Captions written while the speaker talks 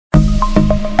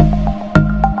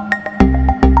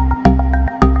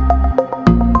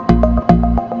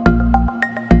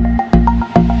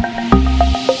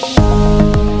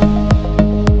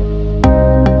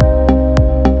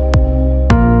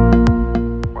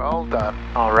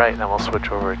All right, then we'll switch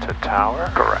over to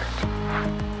tower. Correct.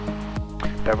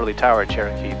 Beverly Tower,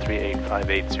 Cherokee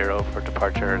 38580 for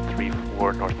departure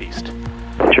 34 northeast.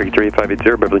 Cherokee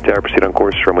 38580, Beverly Tower, proceed on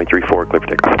course, runway 34, clear for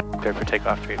takeoff. Clear for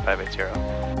takeoff 38580.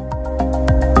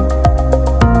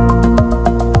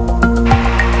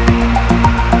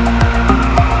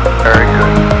 Very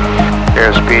good.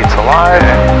 Airspeed's alive.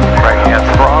 Right hand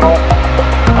throttle.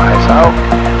 Eyes out.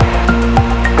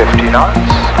 50 knots.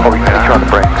 Oh, you gotta on the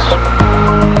brakes.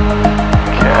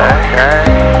 Okay.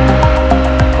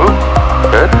 Ooh,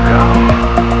 good.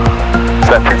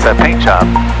 It's that paint job.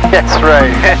 That's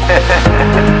right.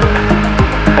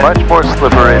 Much more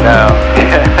slippery now.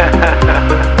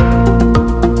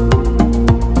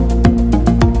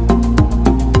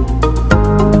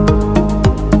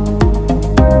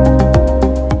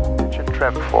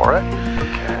 Trim for it.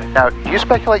 Okay. Now, do you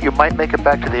speculate you might make it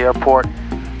back to the airport?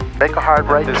 Make a hard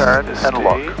right turn and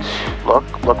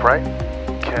look. Look right.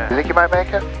 Okay. You think you might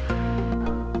make it?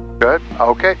 Good.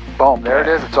 Okay. Boom. There it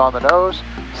is. It's on the nose.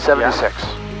 76.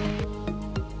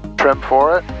 Yeah. Trim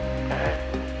for it. Okay.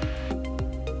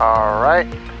 All right.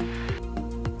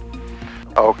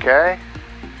 Okay.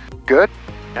 Good.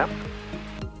 Yep.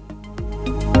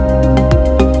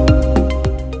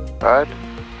 Good.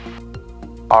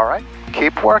 All right.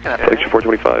 Keep working at it. Section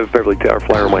 425, Beverly Tower,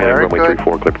 fly runway heading, runway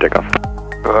 34, clear for takeoff.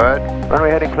 Good. Runway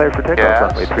heading clear for takeoff, Yes.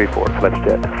 runway 34, flight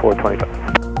jet, 425.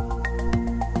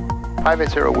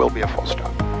 580 will be a full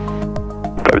stop.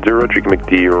 50, you can make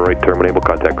the right turn when able,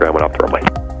 contact ground when off the runway.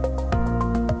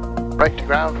 Right to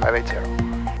ground, 580.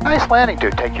 Nice landing,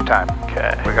 dude. Take your time.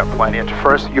 Okay. We got plenty of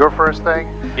your first thing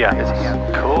Yeah. is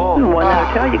again. Cool. One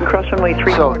hotel, you can cross runway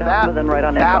 34 So now, and then right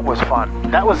on that was fun.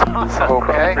 That was awesome.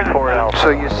 Okay. So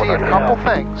you see a couple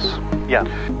things. Yeah.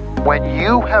 When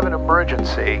you have an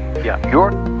emergency, Yeah.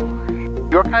 you're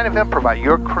kind of improvising.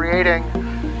 You're creating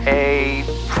a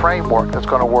framework that's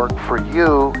going to work for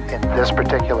you in this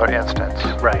particular instance.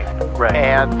 Right. Right.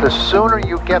 And the sooner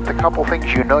you get the couple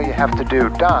things you know you have to do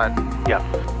done, yeah.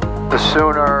 the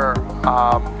sooner,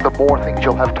 the more things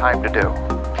you'll have time to do.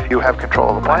 You have control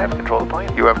of the plane. I have control of the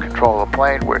plane. You have control of the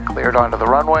plane. We're cleared onto the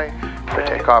runway for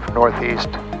Okay. takeoff northeast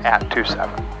at 27.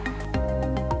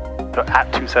 So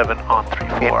at 27 on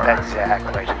 34.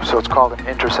 Exactly. So it's called an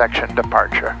intersection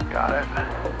departure. Got it.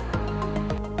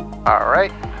 All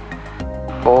right.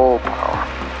 Full power.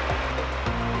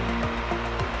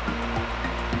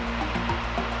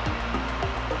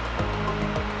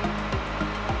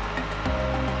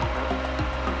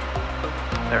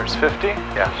 There's 50.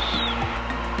 Yes.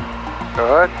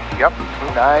 Good. Yep.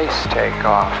 Nice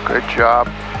takeoff. Good job.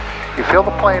 You feel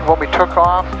the plane, when we took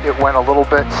off, it went a little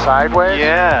bit sideways.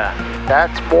 Yeah.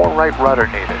 That's more right rudder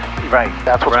needed. Right.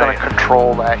 That's what's going to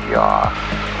control that yaw.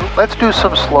 Let's do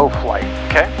some slow flight.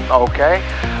 Okay. Okay.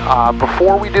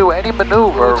 Before we do any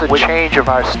maneuver, it's a change of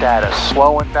our status.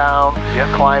 Slowing down,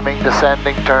 climbing,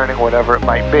 descending, turning, whatever it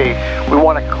might be. We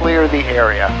want to clear the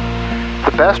area.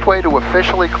 The best way to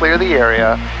officially clear the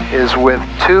area is with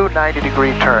two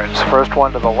 90-degree turns. First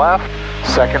one to the left,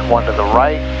 second one to the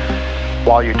right.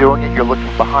 While you're doing it, you're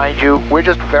looking behind you. We're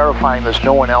just verifying there's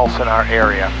no one else in our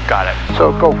area. Got it.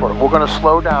 So go for it. We're going to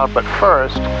slow down, but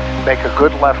first, make a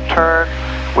good left turn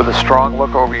with a strong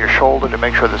look over your shoulder to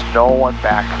make sure there's no one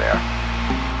back there.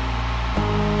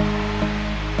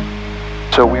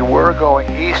 So we were going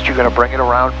east. You're going to bring it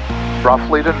around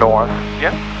roughly to north.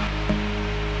 Yep.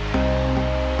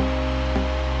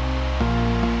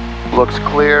 Looks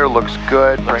clear, looks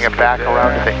good. Bring it back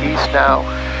around to the east now.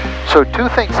 So two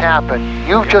things happen.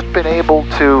 You've just been able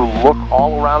to look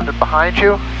all around and behind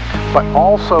you, but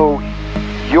also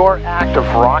your act of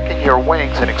rocking your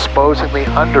wings and exposing the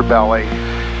underbelly,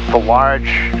 the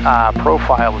large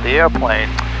profile of the airplane,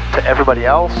 to everybody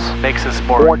else makes us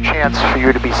more chance for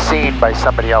you to be seen by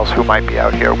somebody else who might be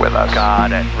out here with us.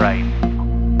 Got it. Right.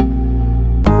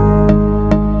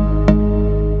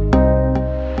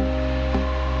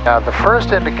 Now, the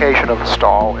first indication of a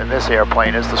stall in this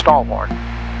airplane is the stall horn.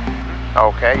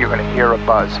 Okay, you're going to hear a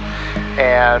buzz.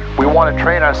 And we want to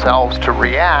train ourselves to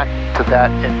react to that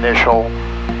initial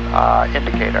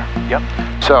indicator. Yep.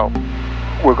 So,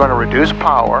 we're going to reduce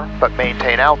power, but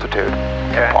maintain altitude,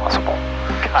 if possible.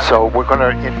 So, we're going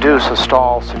to induce a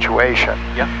stall situation.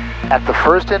 Yep. At the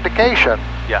first indication,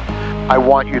 I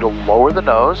want you to lower the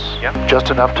nose, just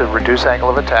enough to reduce angle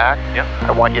of attack.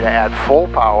 I want you to add full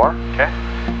power.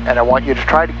 And I want you to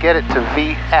try to get it to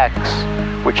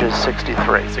VX, which is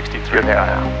 63. 63. You're there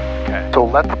now. Okay. So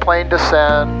let the plane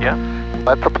descend.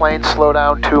 Let the plane slow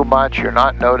down too much. You're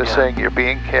not noticing. You're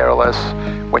being careless.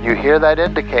 When you hear that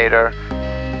indicator,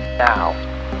 now.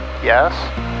 Yes.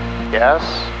 Yes.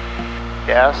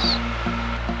 Yes.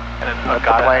 And then, let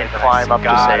the plane climb up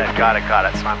to safety. Got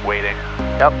it. So I'm waiting.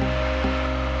 Yep.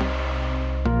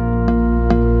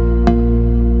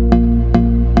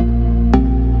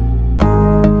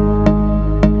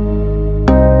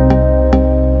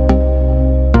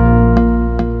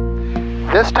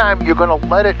 This time you're going to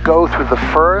let it go through the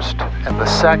first and the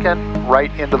second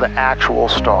right into the actual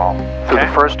stall. Through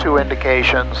the first two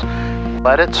indications,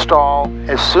 let it stall.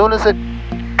 As soon as it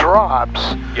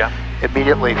drops,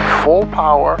 immediately full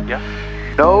power,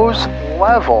 nose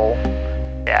level,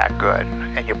 good.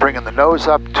 And you're bringing the nose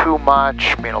up too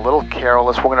much, being a little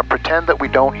careless. We're going to pretend that we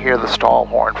don't hear the stall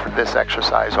horn for this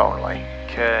exercise only.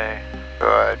 Okay.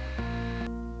 Good.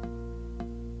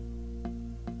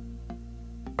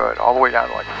 Good, all the way down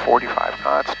to like 45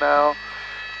 knots now.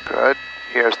 Good.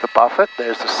 Here's the buffet.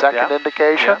 There's the second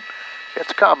indication.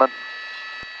 It's coming.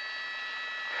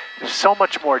 There's so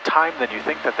much more time than you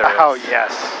think that there is. Oh,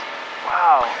 yes.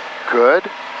 Wow. Good,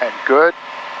 and good.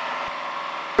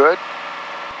 Good.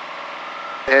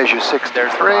 There's your 63.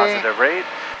 There's the positive rate.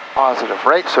 Positive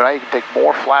rate, so now you can take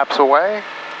more flaps away.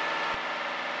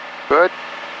 Good.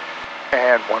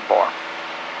 And one more.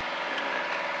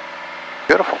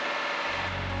 Beautiful.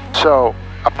 So,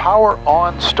 a power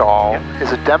on stall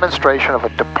is a demonstration of a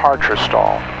departure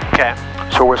stall. Okay.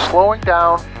 So we're slowing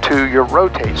down to your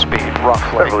rotate speed,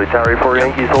 roughly. Beverly, Tower 4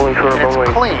 Yankees holding short of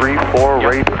runway 34,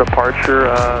 ready for departure.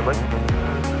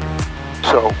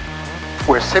 So,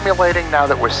 we're simulating now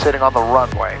that we're sitting on the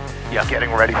runway,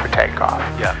 getting ready for takeoff.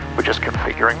 We're just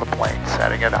configuring the plane,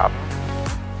 setting it up.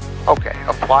 Okay,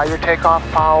 apply your takeoff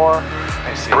power.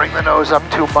 I see. Bring the nose up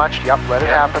too much. Yep, let it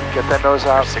happen. Get that nose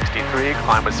up. 63,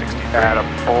 climb with 63.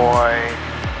 Attaboy.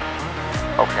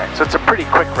 Okay. So it's a pretty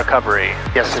quick recovery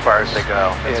as far as they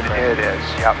go. It is,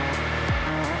 yep.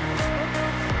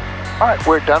 All right,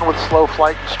 we're done with slow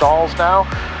flight and stalls now,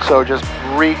 so just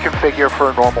reconfigure for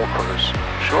a normal cruise.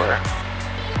 Sure.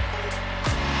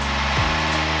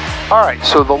 All right,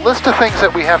 so the list of things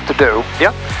that we have to do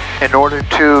in order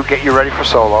to get you ready for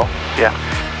solo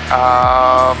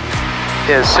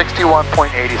is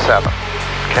 61.87.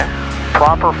 Okay.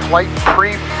 Proper flight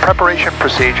preparation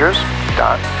procedures,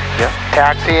 done.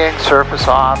 Taxiing, surface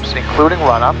ops, including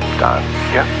run-up, done.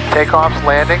 Takeoffs,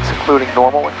 landings, including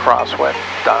normal and crosswind,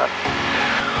 done.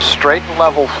 Straight and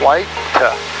level flight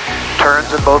to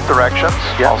turns in both directions,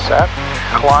 all set.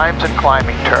 Climbs and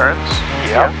climbing turns,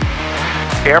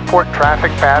 Airport traffic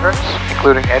patterns,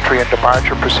 including entry and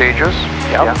departure procedures,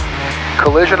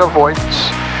 Collision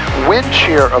avoidance, wind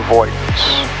shear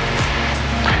avoidance,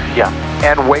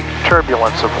 and wake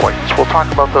turbulence avoidance. We'll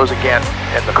talk about those again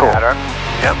in the pattern.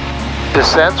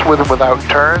 Descents with and without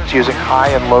turns using high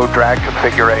and low drag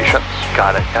configurations.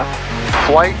 Got it,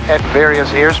 Flight at various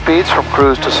airspeeds from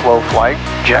cruise to slow flight,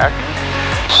 check.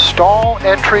 Stall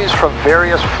entries from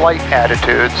various flight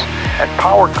attitudes and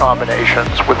power combinations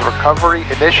with recovery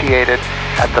initiated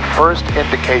at the first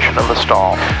indication of the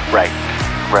stall. Right.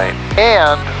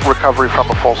 And recovery from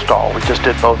a full stall. We just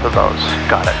did both of those.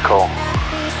 Got it, cool.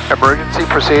 Emergency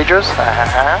procedures,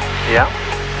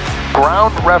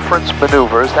 Ground reference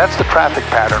maneuvers, that's the traffic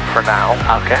pattern for now.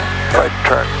 Okay. Right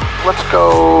turn. Let's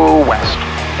go west.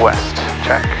 West,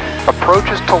 check.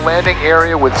 Approaches to landing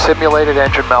area with simulated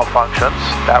engine malfunctions.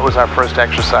 That was our first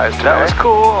exercise today. That was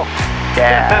cool.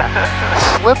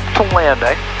 Slip to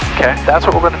landing. Okay. That's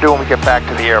what we're going to do when we get back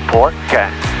to the airport. Okay.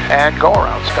 And go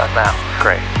around's done now.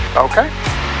 Great. Okay.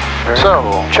 Very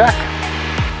cool. Check.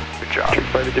 Good job. Check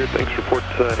by the deer, thanks. Report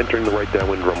entering the right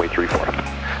downwind runway 34.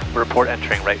 Report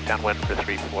entering right downwind for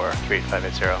 34,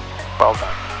 38580. Well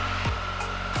done.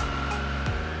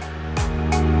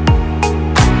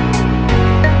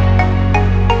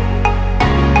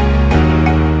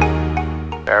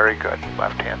 Very good.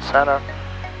 Left hand center.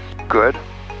 Good.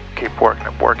 Keep working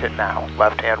it. Work it now.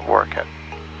 Left hand, work it.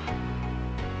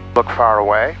 Look far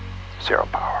away. 0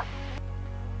 power.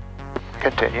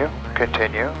 Continue.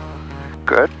 Continue.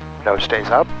 Good. Nose stays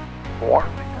up. More.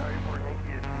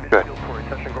 Good.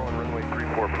 Attention, going runway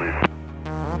 34, please.